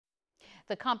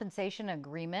The compensation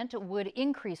agreement would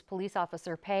increase police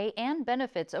officer pay and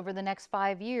benefits over the next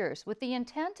 5 years with the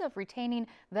intent of retaining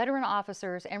veteran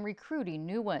officers and recruiting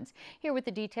new ones. Here with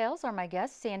the details are my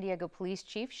guests, San Diego Police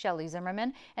Chief Shelley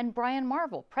Zimmerman and Brian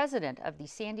Marvel, President of the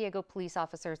San Diego Police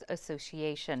Officers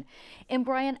Association. And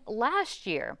Brian, last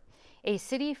year, a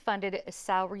city-funded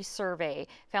salary survey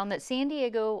found that San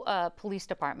Diego Police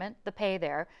Department, the pay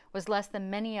there, was less than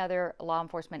many other law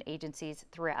enforcement agencies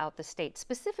throughout the state.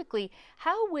 Specifically,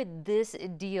 how would this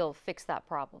deal fix that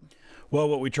problem? Well,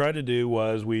 what we tried to do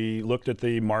was we looked at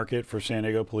the market for San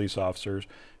Diego police officers,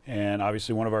 and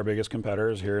obviously one of our biggest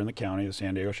competitors here in the county, the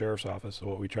San Diego Sheriff's Office. So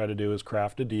what we tried to do is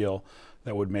craft a deal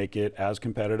that would make it as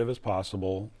competitive as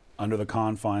possible under the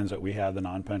confines that we had the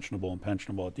non-pensionable and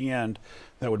pensionable at the end,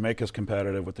 that would make us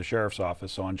competitive with the Sheriff's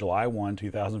Office. So on July 1,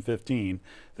 2015,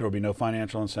 there will be no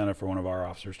financial incentive for one of our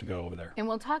officers to go over there. And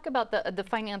we'll talk about the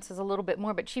finances a little bit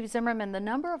more, but Chief Zimmerman, the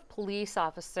number of police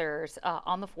officers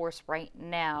on the force right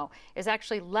now is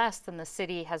actually less than the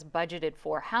city has budgeted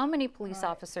for. How many police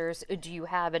officers do you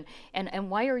have, and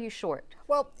why are you short?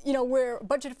 Well, you know, we're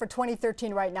budgeted for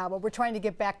 2013 right now, but we're trying to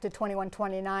get back to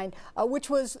 2129, which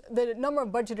was the number of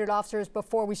budgeted officers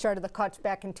before we started the cuts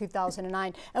back in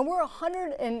 2009. And we're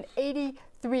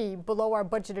 183 below our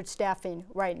budgeted staffing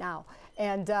right now.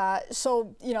 And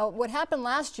so, you know, what happened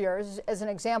last year, as an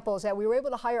example, is that we were able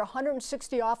to hire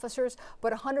 160 officers,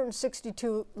 but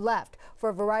 162 left for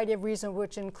a variety of reasons,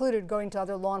 which included going to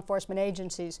other law enforcement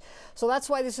agencies. So that's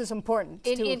why this is important.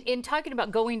 In talking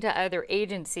about going to other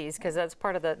agencies, because that's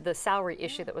part of the salary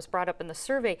issue that was brought up in the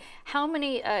survey, how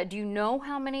many, do you know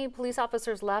how many police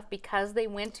officers left because they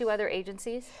went to other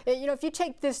agencies? You know, if you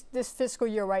take this fiscal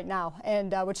year right now,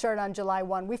 and which started on July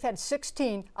 1, we've had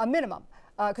 16, a minimum,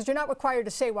 because you're not required to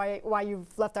say why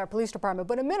you've left our police department,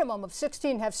 but a minimum of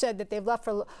 16 have said that they've left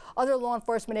for other law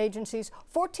enforcement agencies.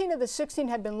 14 of the 16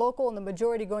 had been local, and the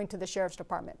majority going to the Sheriff's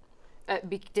Department.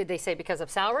 Did they say because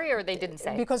of salary, or they didn't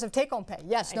say? Because of take-home pay.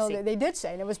 Yes, they did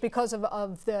say, and it was because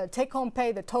of the take-home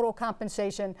pay, the total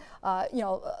compensation. You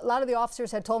know, a lot of the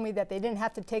officers had told me that they didn't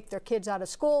have to take their kids out of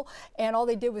school, and all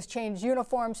they did was change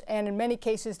uniforms, and in many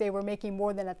cases they were making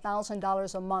more than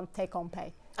 $1,000 a month take-home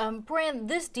pay. Brian,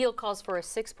 this deal calls for a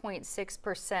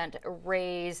 6.6%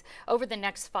 raise over the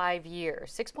next 5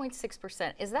 years.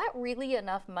 6.6%. Is that really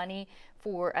enough money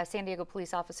for San Diego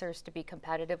police officers to be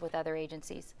competitive with other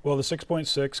agencies? Well, the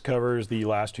 6.6 covers the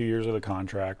last 2 years of the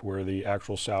contract, where the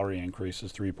actual salary increase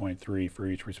is 3.3 for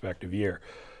each respective year.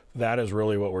 That is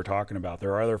really what we're talking about.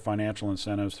 There are other financial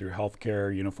incentives through health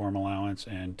care, uniform allowance,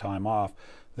 and time off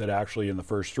that actually in the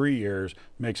first 3 years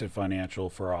makes it financial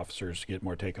for officers to get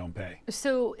more take-home pay.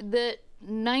 So the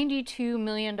 $92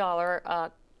 million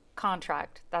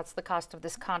contract, that's the cost of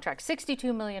this contract.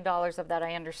 $62 million of that,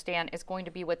 I understand, is going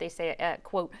to be what they say at,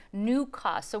 quote, new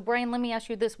cost. So Brian, let me ask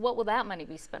you this, what will that money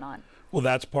be spent on? Well,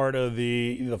 that's part of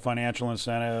the financial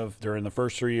incentive during the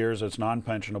first 3 years. It's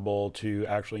non-pensionable to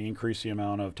actually increase the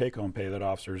amount of take-home pay that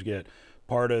officers get.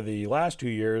 Part of the last 2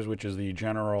 years, which is the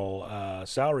general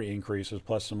salary increases,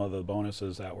 plus some of the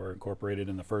bonuses that were incorporated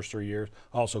in the first 3 years,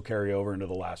 also carry over into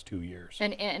the last 2 years.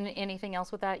 And anything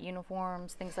else with that?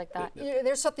 Uniforms, things like that?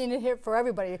 There's something in here for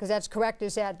everybody, because that's correct,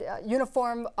 is that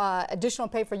uniform, additional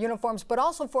pay for uniforms, but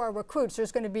also for our recruits.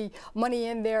 There's going to be money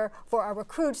in there for our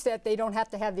recruits that they don't have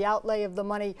to have the outlay of the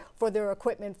money for their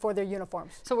equipment, for their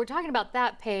uniforms. So we're talking about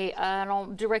that pay, and I'll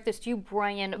direct this to you,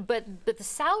 Brian, but the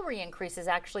salary increases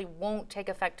actually won't take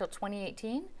effect till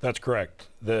 2018? That's correct.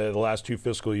 The last 2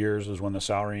 fiscal years is when the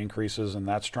salary increases, and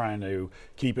that's trying to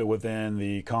keep it within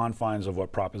the confines of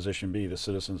what Proposition B, the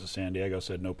citizens of San Diego,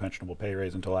 said no pensionable pay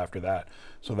raise until after that.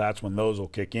 So that's when those will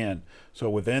kick in. So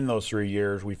within those 3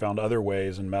 years, we found other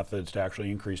ways and methods to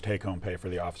actually increase take-home pay for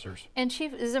the officers. And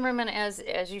Chief Zimmerman, as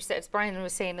you said, as Brian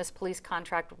was saying, this police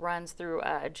contract runs through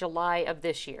July of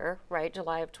this year, right?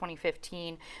 July of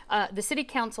 2015. The City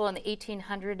Council and the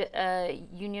 1,800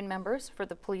 union members for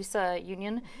the police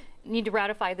union need to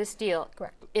ratify this deal.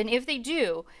 Correct. And if they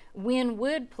do, when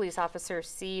would police officers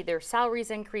see their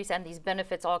salaries increase and these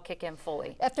benefits all kick in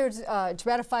fully? After it's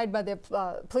ratified by the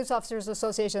Police Officers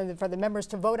Association for the members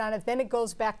to vote on it, then it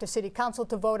goes back to City Council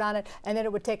to vote on it, and then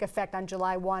it would take effect on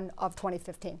July 1 of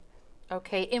 2015.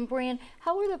 Okay, and Brian,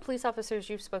 how are the police officers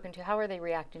you've spoken to, how are they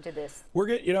reacting to this? We're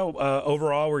getting, you know,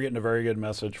 overall we're getting a very good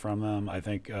message from them. I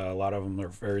think a lot of them are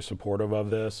very supportive of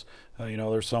this. You know,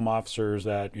 there's some officers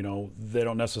that, you know, they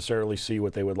don't necessarily see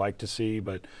what they would like to see,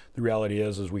 but the reality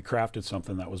is we crafted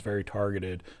something that was very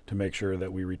targeted to make sure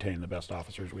that we retain the best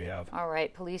officers we have. All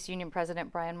right, Police Union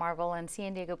President Brian Marvel and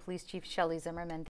San Diego Police Chief Shelley Zimmerman.